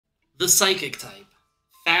The Psychic type.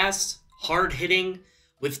 Fast, hard-hitting,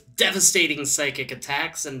 with devastating psychic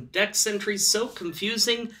attacks and dex entries so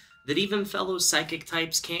confusing that even fellow Psychic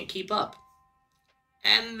types can't keep up.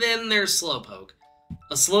 And then there's Slowpoke.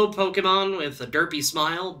 A slow Pokemon with a derpy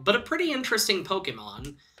smile, but a pretty interesting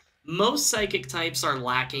Pokemon. Most Psychic types are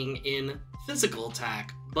lacking in physical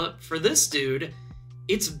attack, but for this dude,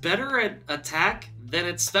 it's better at attack than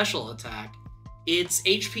its special attack. Its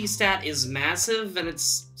HP stat is massive, and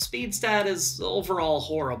its speed stat is overall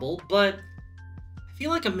horrible, but I feel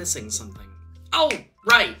like I'm missing something. Oh,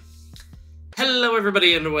 right! Hello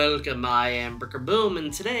everybody and welcome, I am Brickerboom,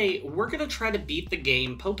 and today we're gonna try to beat the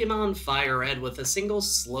game Pokemon FireRed with a single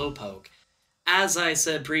Slowpoke. As I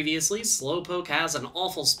said previously, Slowpoke has an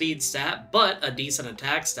awful speed stat, but a decent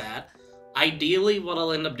attack stat. Ideally, what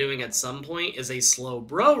I'll end up doing at some point is a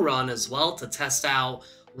Slowbro run as well to test out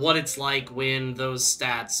what it's like when those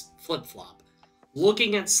stats flip-flop.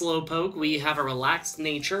 Looking at Slowpoke, we have a relaxed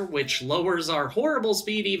nature, which lowers our horrible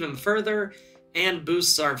speed even further, and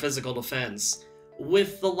boosts our physical defense.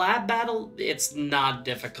 With the lab battle, it's not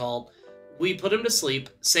difficult. We put him to sleep,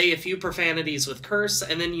 say a few profanities with Curse,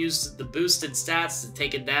 and then use the boosted stats to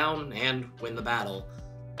take it down and win the battle.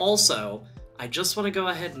 Also, I just want to go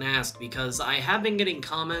ahead and ask, because I have been getting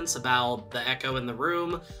comments about the echo in the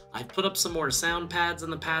room. I've put up some more sound pads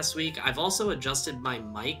in the past week. I've also adjusted my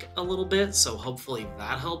mic a little bit, so hopefully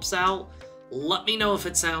that helps out. Let me know if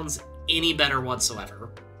it sounds any better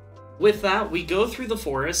whatsoever. With that, we go through the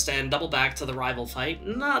forest and double back to the rival fight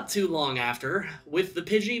not too long after. With the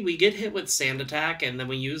Pidgey, we get hit with Sand Attack, and then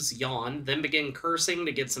we use Yawn, then begin cursing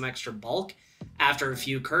to get some extra bulk. After a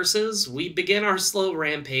few curses, we begin our slow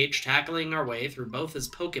rampage, tackling our way through both his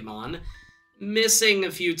Pokemon, missing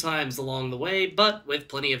a few times along the way, but with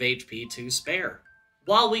plenty of HP to spare.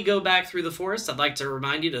 While we go back through the forest, I'd like to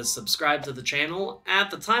remind you to subscribe to the channel. At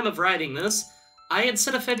the time of writing this, I had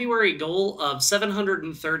set a February goal of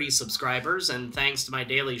 730 subscribers, and thanks to my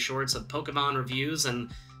daily shorts of Pokemon reviews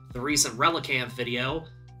and the recent Relicanth video,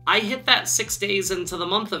 I hit that 6 days into the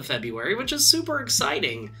month of February, which is super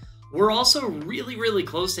exciting. We're also really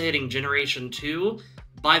close to hitting Generation 2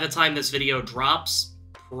 by the time this video drops,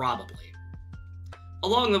 probably.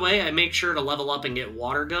 Along the way, I make sure to level up and get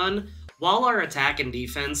Water Gun. While our attack and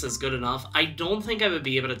defense is good enough, I don't think I would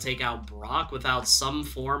be able to take out Brock without some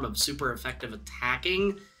form of super effective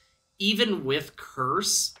attacking, even with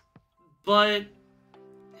Curse. But,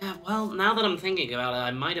 yeah, well, now that I'm thinking about it,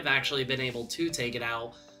 I might have actually been able to take it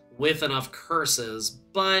out with enough Curses,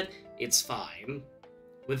 but it's fine.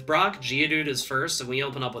 With Brock, Geodude is first, and we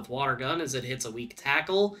open up with Water Gun as it hits a weak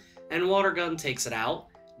tackle, and Water Gun takes it out.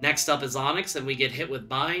 Next up is Onix, and we get hit with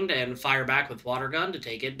Bind and fire back with Water Gun to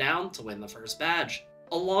take it down to win the first badge.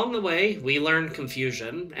 Along the way, we learn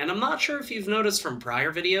Confusion, and I'm not sure if you've noticed from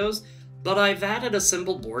prior videos, but I've added a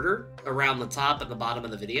simple border around the top and the bottom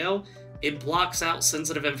of the video. It blocks out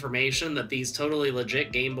sensitive information that these totally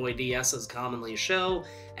legit Game Boy DSs commonly show,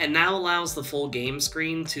 and now allows the full game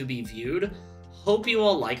screen to be viewed. Hope you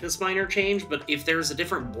all like this minor change, but if there's a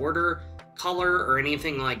different border, color, or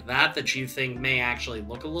anything like that that you think may actually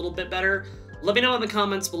look a little bit better, let me know in the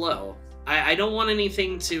comments below. I don't want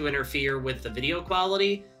anything to interfere with the video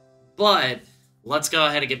quality, but let's go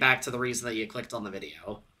ahead and get back to the reason that you clicked on the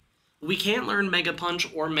video. We can't learn Mega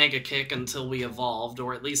Punch or Mega Kick until we evolved,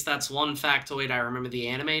 or at least that's one factoid I remember the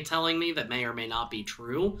anime telling me that may or may not be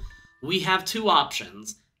true. We have two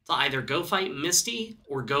options, to either go fight Misty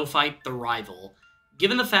or go fight the rival.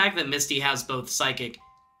 Given the fact that Misty has both Psychic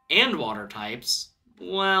and Water types,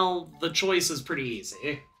 well, the choice is pretty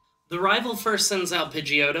easy. The rival first sends out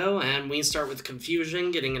Pidgeotto, and we start with Confusion,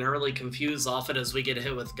 getting an early Confuse off it as we get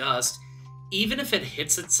hit with Gust. Even if it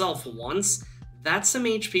hits itself once, that's some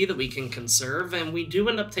HP that we can conserve, and we do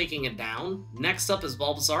end up taking it down. Next up is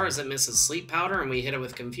Bulbasaur as it misses Sleep Powder, and we hit it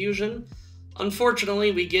with Confusion.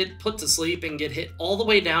 Unfortunately, we get put to sleep and get hit all the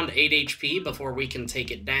way down to 8 HP before we can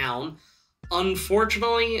take it down.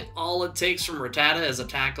 Unfortunately, all it takes from Rattata is a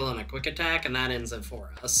tackle and a quick attack, and that ends it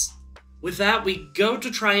for us. With that, we go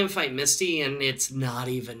to try and fight Misty, and it's not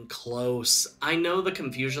even close. I know the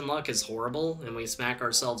Confusion luck is horrible, and we smack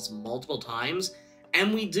ourselves multiple times,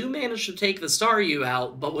 and we do manage to take the Staryu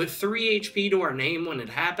out, but with 3 HP to our name when it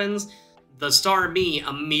happens, the Starmie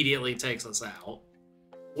immediately takes us out.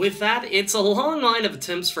 With that, it's a long line of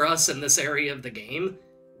attempts for us in this area of the game.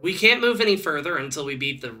 We can't move any further until we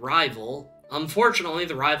beat the rival. Unfortunately,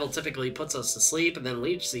 the rival typically puts us to sleep and then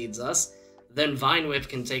Leech Seeds us. Then Vine Whip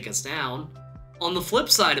can take us down. On the flip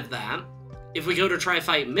side of that, if we go to try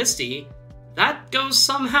fight Misty, that goes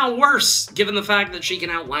somehow worse, given the fact that she can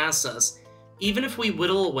outlast us. Even if we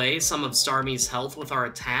whittle away some of Starmie's health with our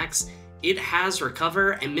attacks, it has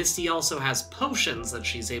Recover, and Misty also has potions that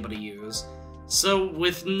she's able to use. So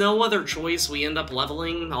with no other choice, we end up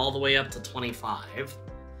leveling all the way up to 25.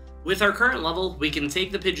 With our current level, we can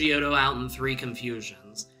take the Pidgeotto out in 3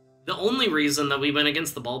 Confusions. The only reason that we went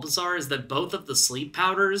against the Bulbasaur is that both of the sleep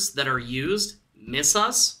powders that are used miss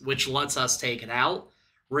us, which lets us take it out.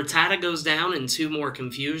 Rattata goes down in 2 more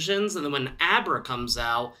Confusions, and then when Abra comes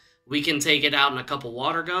out, we can take it out in a couple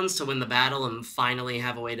water guns to win the battle and finally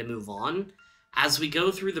have a way to move on. As we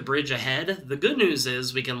go through the bridge ahead, the good news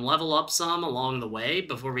is we can level up some along the way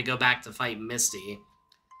before we go back to fight Misty.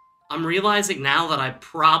 I'm realizing now that I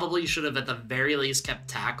probably should have at the very least kept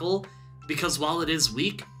Tackle, because while it is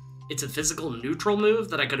weak, it's a physical neutral move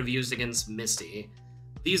that I could have used against Misty.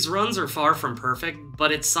 These runs are far from perfect,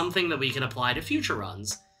 but it's something that we can apply to future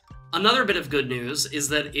runs. Another bit of good news is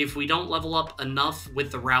that if we don't level up enough with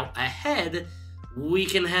the route ahead, we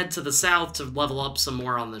can head to the south to level up some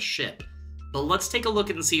more on the ship. But let's take a look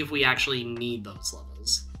and see if we actually need those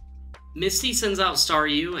levels. Misty sends out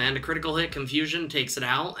Staryu, and a critical hit Confusion takes it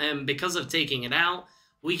out, and because of taking it out,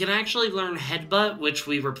 we can actually learn Headbutt, which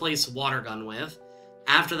we replace Water Gun with.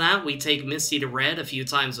 After that, we take Misty to red a few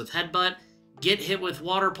times with Headbutt, get hit with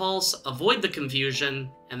Water Pulse, avoid the Confusion,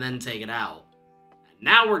 and then take it out.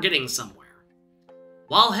 Now we're getting somewhere.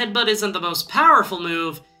 While Headbutt isn't the most powerful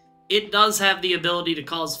move, it does have the ability to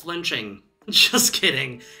cause flinching. Just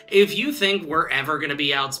kidding. If you think we're ever going to be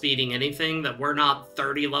outspeeding anything that we're not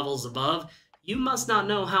 30 levels above, you must not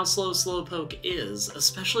know how slow Slowpoke is,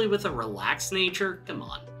 especially with a relaxed nature. Come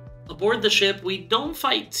on. Aboard the ship, we don't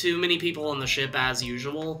fight too many people on the ship as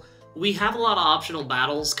usual. We have a lot of optional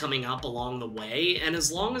battles coming up along the way, and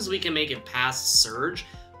as long as we can make it past Surge,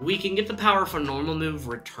 we can get the powerful normal move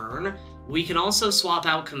Return. We can also swap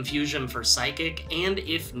out Confusion for Psychic, and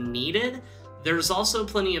if needed, there's also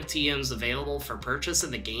plenty of TMs available for purchase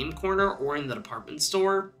in the game corner or in the department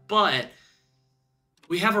store, but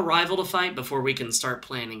we have a rival to fight before we can start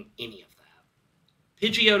planning any of that.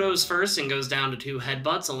 Pidgeotto's first and goes down to 2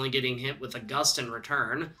 Headbutts, only getting hit with a Gust in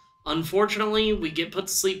return. Unfortunately, we get put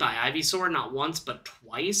to sleep by Ivysaur not once but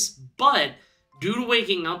twice, but due to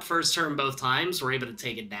waking up first turn both times, we're able to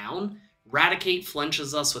take it down. Raticate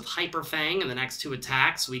flinches us with Hyper Fang, and the next 2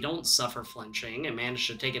 attacks, we don't suffer flinching, and manage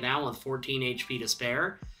to take it down with 14 HP to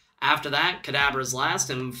spare. After that, Kadabra's last,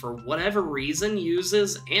 and for whatever reason,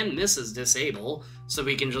 uses and misses Disable, so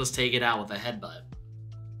we can just take it out with a Headbutt.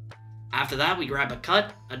 After that, we grab a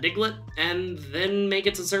Cut, a Diglett, and then make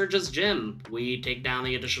it to Surge's gym. We take down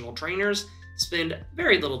the additional trainers, spend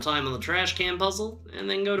very little time on the trash can puzzle, and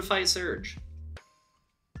then go to fight Surge.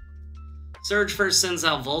 Surge first sends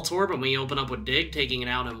out Voltorb, and we open up with Dig, taking it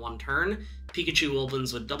out in 1 turn. Pikachu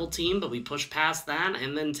opens with Double Team, but we push past that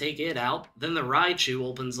and then take it out. Then the Raichu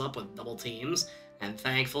opens up with Double Teams, and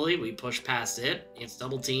thankfully we push past it, it's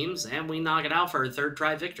Double Teams, and we knock it out for a 3rd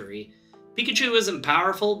try victory. Pikachu isn't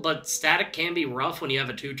powerful, but Static can be rough when you have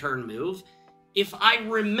a 2-turn move. If I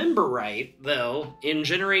remember right, though, in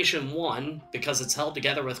Generation 1, because it's held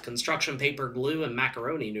together with construction paper, glue, and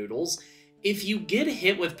macaroni noodles, if you get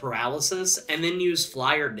hit with paralysis and then use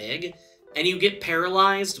Fly or Dig, and you get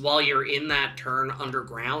paralyzed while you're in that turn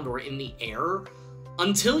underground or in the air,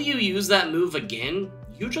 until you use that move again,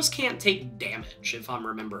 you just can't take damage, if I'm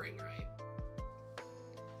remembering right.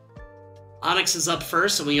 Onix is up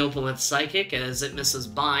first, and we open with Psychic as it misses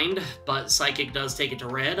Bind, but Psychic does take it to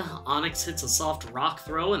red. Onix hits a soft rock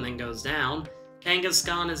throw and then goes down.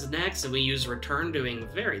 Kangaskhan is next, and we use Return, doing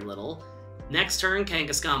very little. Next turn,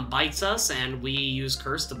 Kangaskhan bites us, and we use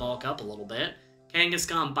Curse to bulk up a little bit.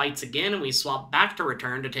 Kangaskhan bites again, and we swap back to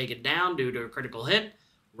Return to take it down due to a critical hit.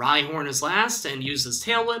 Rhyhorn is last and uses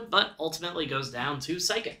Tail Whip, but ultimately goes down to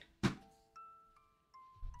Psychic.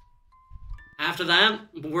 After that,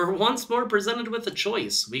 we're once more presented with a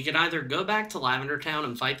choice. We can either go back to Lavender Town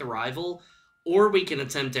and fight the rival, or we can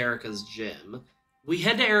attempt Erica's gym. We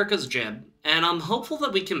head to Erica's gym, and I'm hopeful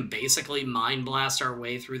that we can basically Mind Blast our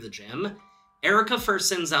way through the gym. Erica first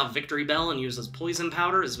sends out Victory Bell and uses Poison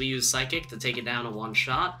Powder as we use Psychic to take it down in 1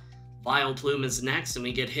 shot. Vileplume is next, and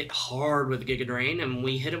we get hit hard with Giga Drain, and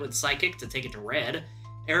we hit it with Psychic to take it to red.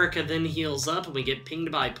 Erica then heals up, and we get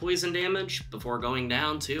pinged by poison damage before going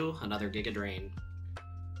down to another Giga Drain.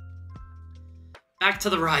 Back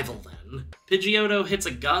to the rival then. Pidgeotto hits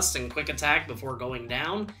a Gust and Quick Attack before going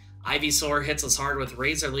down. Ivysaur hits us hard with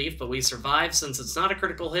Razor Leaf, but we survive since it's not a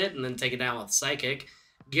critical hit, and then take it down with Psychic.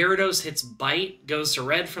 Gyarados hits Bite, goes to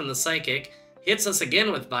red from the Psychic, hits us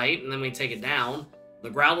again with Bite, and then we take it down. The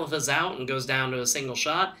Growlithe is out and goes down to a single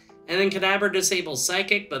shot, And then Kadabra disables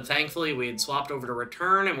Psychic, but thankfully we had swapped over to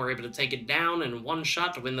Return and were able to take it down in one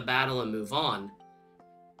shot to win the battle and move on.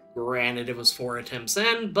 Granted, it was 4 attempts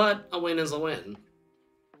in, but a win is a win.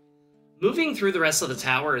 Moving through the rest of the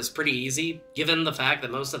tower is pretty easy, given the fact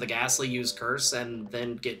that most of the Ghastly use Curse and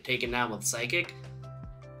then get taken down with Psychic.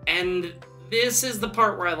 And this is the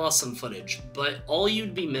part where I lost some footage, but all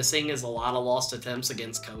you'd be missing is a lot of lost attempts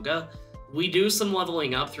against Koga. We do some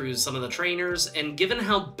leveling up through some of the trainers, and given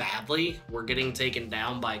how badly we're getting taken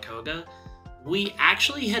down by Koga, we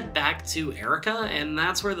actually head back to Erica, and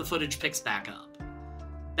that's where the footage picks back up.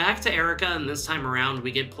 Back to Erica, and this time around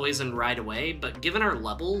we get poisoned right away, but given our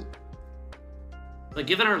levels,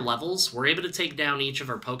 we're able to take down each of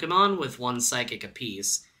our Pokemon with 1 Psychic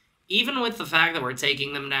apiece. Even with the fact that we're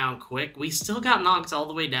taking them down quick, we still got knocked all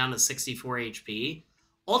the way down to 64 HP.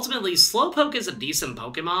 Ultimately, Slowpoke is a decent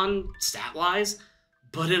Pokemon, stat-wise,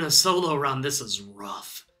 but in a solo run, this is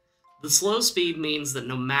rough. The slow speed means that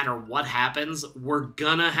no matter what happens, we're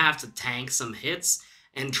gonna have to tank some hits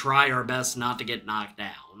and try our best not to get knocked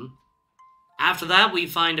down. After that, we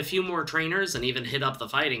find a few more trainers and even hit up the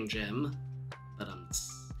fighting gym.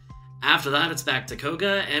 After that, it's back to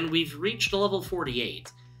Koga, and we've reached a level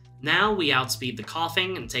 48. Now we outspeed the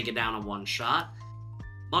Coughing and take it down in 1 shot.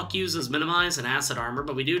 Muck uses Minimize and Acid Armor,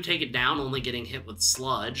 but we do take it down, only getting hit with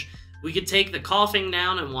Sludge. We could take the Coughing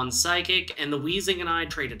down in 1 Psychic, and the Wheezing and I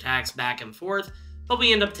trade attacks back and forth, but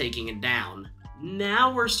we end up taking it down.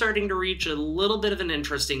 Now we're starting to reach a little bit of an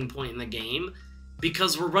interesting point in the game,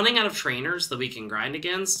 because we're running out of trainers that we can grind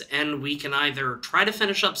against, and we can either try to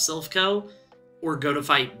finish up Silphco, or go to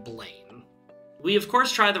fight Blaine. We of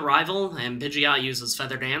course try the Rival, and Pidgeot uses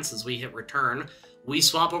Feather Dance as we hit Return. We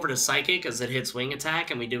swap over to Psychic as it hits Wing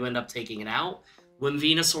Attack, and we do end up taking it out. When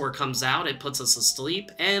Venusaur comes out, it puts us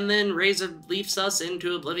asleep, and then Razor leaps us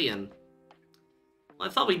into Oblivion. Well,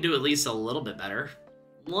 I thought we'd do at least a little bit better.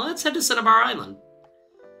 Let's head to Cinnabar Island.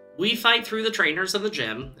 We fight through the trainers in the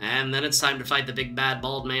gym, and then it's time to fight the big bad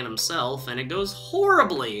bald man himself, and it goes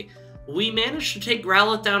horribly. We managed to take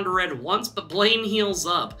Growlithe down to red once, but Blaine heals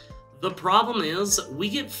up. The problem is, we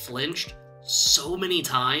get flinched so many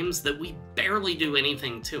times that we barely do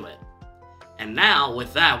anything to it. And now,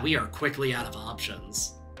 with that, we are quickly out of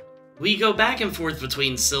options. We go back and forth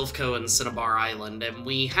between Silphco and Cinnabar Island, and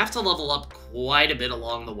we have to level up quite a bit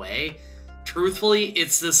along the way. Truthfully,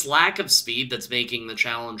 it's this lack of speed that's making the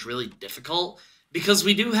challenge really difficult, because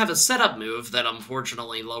we do have a setup move that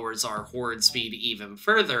unfortunately lowers our horde speed even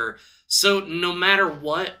further, so no matter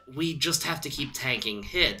what, we just have to keep tanking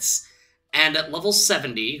hits. And at level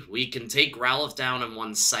 70, we can take Growlithe down in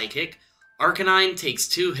 1 Psychic. Arcanine takes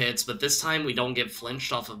 2 hits, but this time we don't get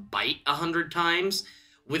flinched off of Bite 100 times.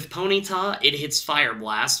 With Ponyta, it hits Fire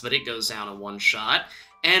Blast, but it goes down in 1 shot.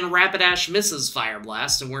 And Rapidash misses Fire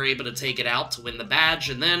Blast, and we're able to take it out to win the badge,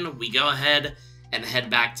 and then we go ahead and head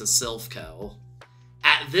back to Silphco.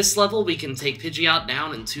 At this level, we can take Pidgeot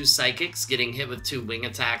down in 2 Psychics, getting hit with 2 Wing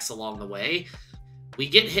Attacks along the way. We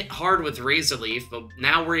get hit hard with Razor Leaf, but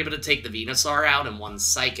now we're able to take the Venusaur out in 1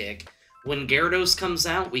 Psychic. When Gyarados comes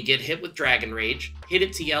out, we get hit with Dragon Rage, hit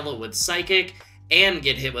it to yellow with Psychic, and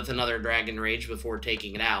get hit with another Dragon Rage before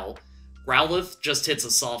taking it out. Growlithe just hits a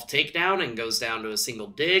soft takedown and goes down to a single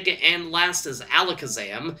dig, and last is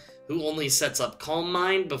Alakazam, who only sets up Calm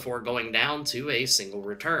Mind before going down to a single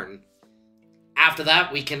return. After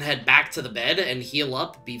that, we can head back to the bed and heal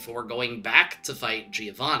up before going back to fight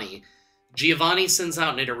Giovanni. Giovanni sends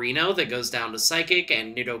out Nidorino that goes down to Psychic,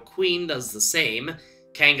 and Nidoqueen does the same.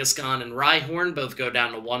 Kangaskhan and Rhyhorn both go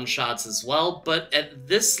down to 1-shots as well, but at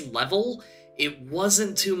this level, it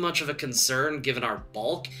wasn't too much of a concern given our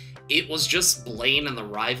bulk. It was just Blaine and the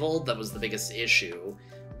Rival that was the biggest issue.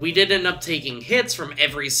 We did end up taking hits from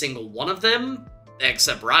every single one of them,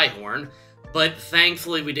 except Rhyhorn, but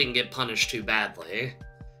thankfully we didn't get punished too badly.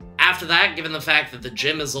 After that, given the fact that the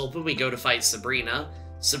gym is open, we go to fight Sabrina.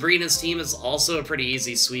 Sabrina's team is also a pretty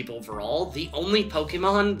easy sweep overall. The only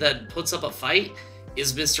Pokemon that puts up a fight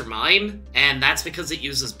is Mr. Mime, and that's because it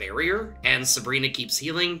uses Barrier, and Sabrina keeps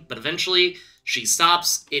healing, but eventually she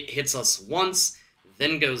stops, it hits us once,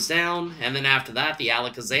 then goes down, and then after that, the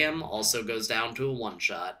Alakazam also goes down to a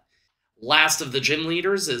 1-shot. Last of the gym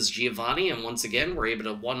leaders is Giovanni, and once again, we're able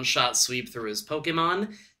to 1-shot sweep through his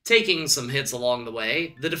Pokemon, taking some hits along the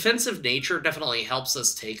way. The defensive nature definitely helps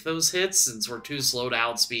us take those hits, since we're too slow to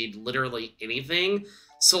outspeed literally anything,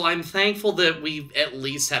 so I'm thankful that we at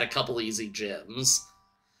least had a couple easy gyms.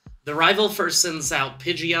 The Rival first sends out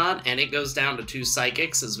Pidgeot, and it goes down to 2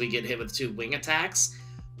 Psychics as we get hit with 2 Wing Attacks.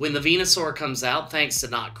 When the Venusaur comes out, thanks to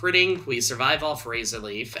not critting, we survive off Razor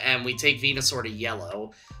Leaf, and we take Venusaur to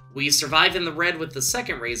yellow. We survive in the red with the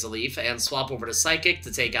second Razor Leaf, and swap over to Psychic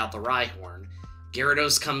to take out the Rhyhorn.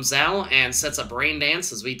 Gyarados comes out and sets up Rain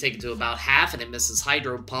Dance as we take it to about half, and it misses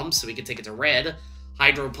Hydro Pump, so we can take it to red.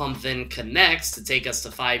 Hydro Pump then connects to take us to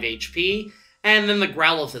 5 HP, and then the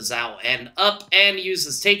Growlithe is out and up and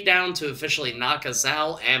uses Takedown to officially knock us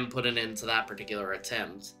out and put an end to that particular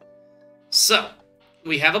attempt. So,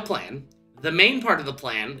 we have a plan. The main part of the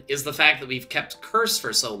plan is the fact that we've kept Curse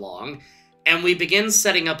for so long, and we begin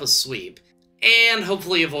setting up a sweep, and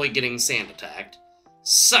hopefully avoid getting sand attacked.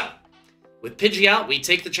 So, with Pidgeot, we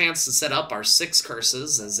take the chance to set up our 6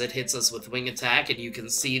 Curses as it hits us with Wing Attack, and you can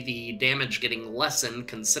see the damage getting lessened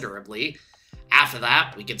considerably. After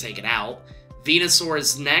that, we can take it out. Venusaur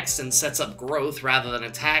is next and sets up Growth rather than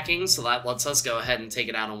attacking, so that lets us go ahead and take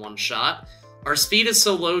it out in one shot. Our speed is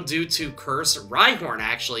so low due to Curse, Rhyhorn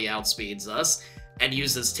actually outspeeds us and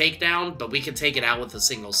uses Takedown, but we can take it out with a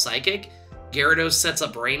single Psychic. Gyarados sets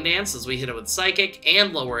up Rain Dance as we hit it with Psychic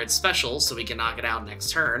and lower its special so we can knock it out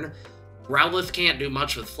next turn. Growlithe can't do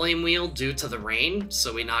much with Flame Wheel due to the rain,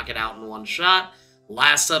 so we knock it out in one shot.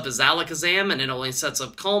 Last up is Alakazam, and it only sets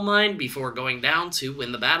up Calm Mind before going down to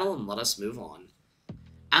win the battle and let us move on.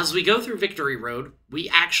 As we go through Victory Road, we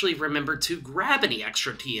actually remember to grab any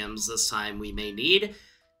extra TMs this time we may need,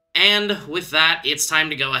 and with that, it's time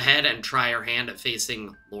to go ahead and try our hand at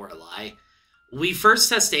facing Lorelei. We first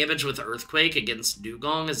test damage with Earthquake against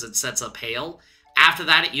Dugong as it sets up Hail. After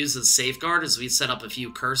that, it uses Safeguard as we set up a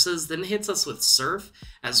few Curses, then hits us with Surf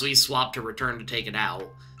as we swap to return to take it out.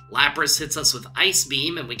 Lapras hits us with Ice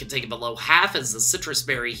Beam, and we can take it below half as the Citrus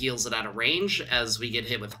Berry heals it out of range as we get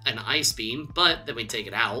hit with an Ice Beam, but then we take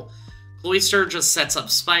it out. Cloyster just sets up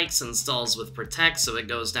Spikes and stalls with Protect, so it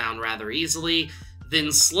goes down rather easily. Then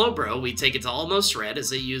Slowbro, we take it to almost red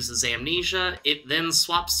as it uses Amnesia. It then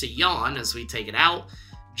swaps to Yawn as we take it out.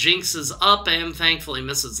 Jinx is up and thankfully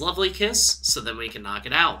misses Lovely Kiss, so then we can knock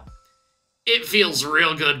it out. It feels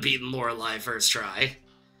real good beating Lorelei first try.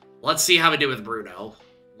 Let's see how we do with Bruno.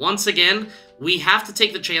 Once again, we have to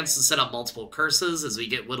take the chance to set up multiple Curses as we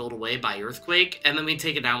get whittled away by Earthquake, and then we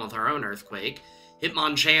take it down with our own Earthquake.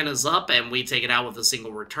 Hitmonchan is up, and we take it out with a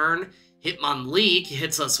single return. Hitmonleak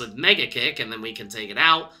hits us with Mega Kick, and then we can take it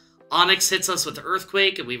out. Onix hits us with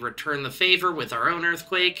Earthquake, and we return the favor with our own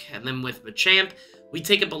Earthquake, and then with Machamp, we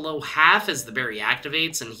take it below half as the berry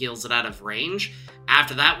activates and heals it out of range.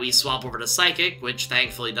 After that, we swap over to Psychic, which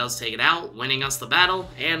thankfully does take it out, winning us the battle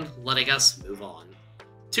and letting us move on.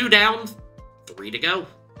 2 down, 3 to go.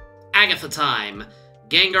 Agatha time.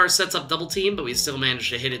 Gengar sets up Double Team, but we still manage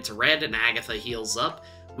to hit it to red, and Agatha heals up.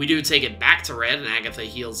 We do take it back to red, and Agatha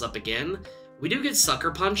heals up again. We do get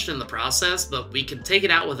Sucker Punched in the process, but we can take it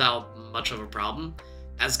out without much of a problem.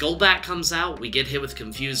 As Golbat comes out, we get hit with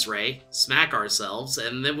Confuse Ray, smack ourselves,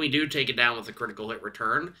 and then we do take it down with a critical hit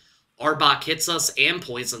return. Arbok hits us and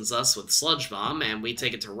poisons us with Sludge Bomb, and we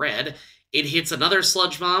take it to red. It hits another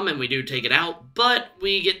Sludge Bomb, and we do take it out, but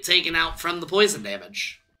we get taken out from the poison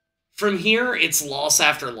damage. From here, it's loss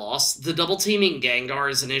after loss. The double teaming Gengar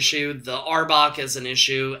is an issue, the Arbok is an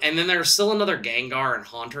issue, and then there's still another Gengar and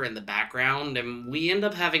Haunter in the background, and we end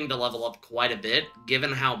up having to level up quite a bit,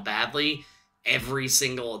 given how badly every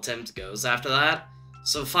single attempt goes after that.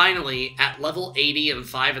 So finally, at level 80 and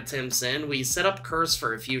 5 attempts in, we set up Curse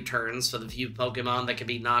for a few turns for the few Pokemon that can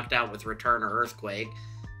be knocked out with Return or Earthquake.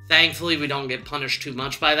 Thankfully, we don't get punished too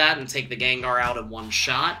much by that and take the Gengar out in one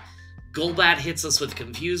shot. Golbat hits us with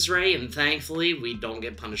Confuse Ray, and thankfully, we don't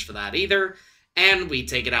get punished for that either, and we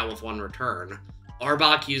take it out with one return.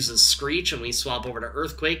 Arbok uses Screech, and we swap over to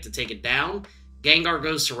Earthquake to take it down. Gengar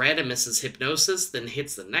goes to red and misses Hypnosis, then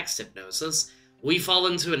hits the next Hypnosis. We fall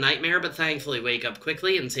into a nightmare, but thankfully wake up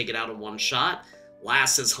quickly and take it out in one shot.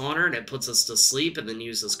 Last is Haunter, and it puts us to sleep and then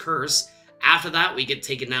uses Curse. After that, we get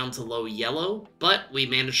taken down to low yellow, but we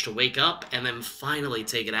manage to wake up and then finally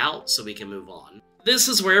take it out so we can move on. This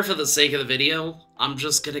is where, for the sake of the video, I'm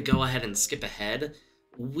just gonna go ahead and skip ahead.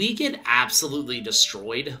 We get absolutely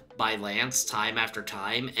destroyed by Lance time after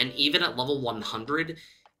time, and even at level 100,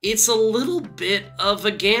 it's a little bit of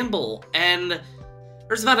a gamble, and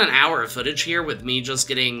there's about an hour of footage here with me just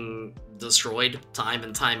getting destroyed time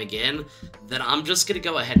and time again that I'm just gonna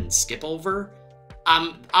go ahead and skip over.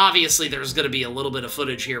 Obviously there's gonna be a little bit of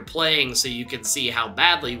footage here playing so you can see how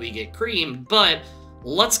badly we get creamed, but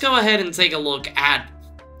let's go ahead and take a look at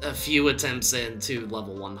a few attempts into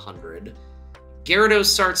level 100. Gyarados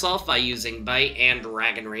starts off by using Bite and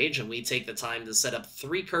Dragon Rage, and we take the time to set up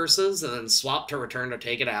 3 Curses and then swap to return to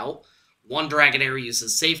take it out. One Dragonair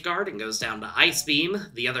uses Safeguard and goes down to Ice Beam.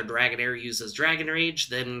 The other Dragonair uses Dragon Rage,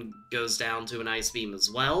 then goes down to an Ice Beam as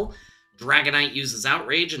well. Dragonite uses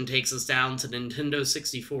Outrage and takes us down to Nintendo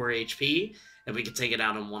 64 HP, and we can take it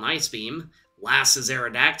out in one Ice Beam. Last is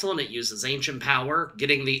Aerodactyl, and it uses Ancient Power,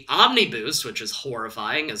 getting the Omni Boost, which is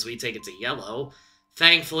horrifying as we take it to yellow.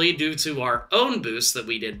 Thankfully, due to our own boost that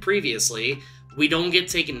we did previously, we don't get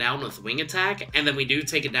taken down with Wing Attack, and then we do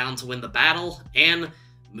take it down to win the battle, and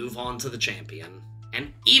move on to the champion.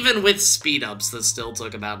 And even with speed-ups, this still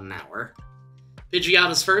took about an hour.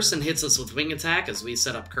 Pidgeotto's first and hits us with Wing Attack as we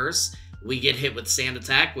set up Curse. We get hit with Sand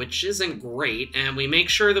Attack, which isn't great, and we make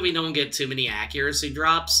sure that we don't get too many accuracy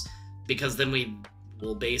drops, because then we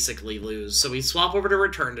will basically lose. So we swap over to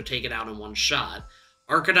Return to take it out in one shot.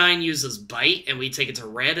 Arcanine uses Bite, and we take it to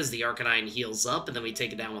red as the Arcanine heals up, and then we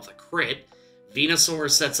take it down with a crit. Venusaur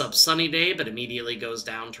sets up Sunny Day, but immediately goes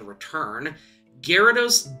down to Return.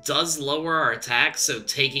 Gyarados does lower our attack, so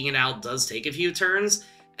taking it out does take a few turns,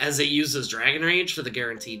 as it uses Dragon Rage for the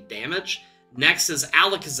guaranteed damage. Next is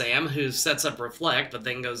Alakazam, who sets up Reflect, but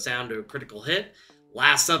then goes down to a critical hit.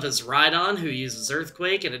 Last up is Rhydon, who uses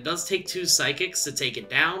Earthquake, and it does take 2 Psychics to take it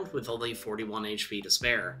down, with only 41 HP to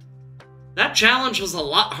spare. That challenge was a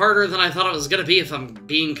lot harder than I thought it was going to be, if I'm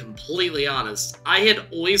being completely honest. I had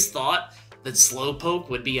always thought that Slowpoke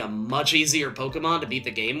would be a much easier Pokemon to beat the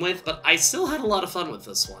game with, but I still had a lot of fun with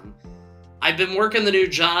this one. I've been working the new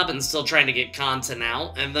job and still trying to get content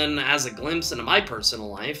out, and then as a glimpse into my personal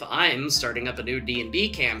life, I'm starting up a new D&D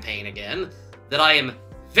campaign again that I am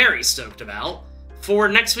very stoked about. For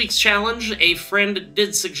next week's challenge, a friend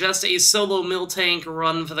did suggest a solo Miltank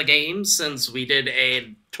run for the game, since we did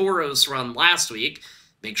a Tauros run last week.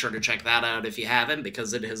 Make sure to check that out if you haven't,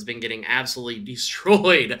 because it has been getting absolutely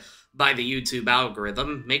destroyed by the YouTube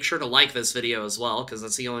algorithm. Make sure to like this video as well, because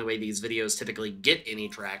that's the only way these videos typically get any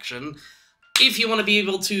traction. If you want to be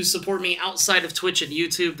able to support me outside of Twitch and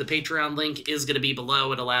YouTube, the Patreon link is going to be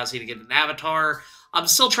below. It allows you to get an avatar. I'm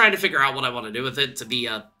still trying to figure out what I want to do with it, to be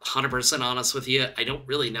 100% honest with you. I don't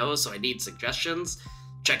really know, so I need suggestions.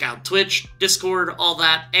 Check out Twitch, Discord, all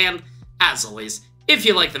that, and as always, if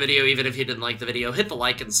you liked the video, even if you didn't like the video, hit the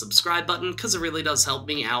like and subscribe button, because it really does help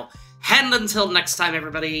me out. And until next time,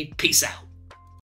 everybody, peace out.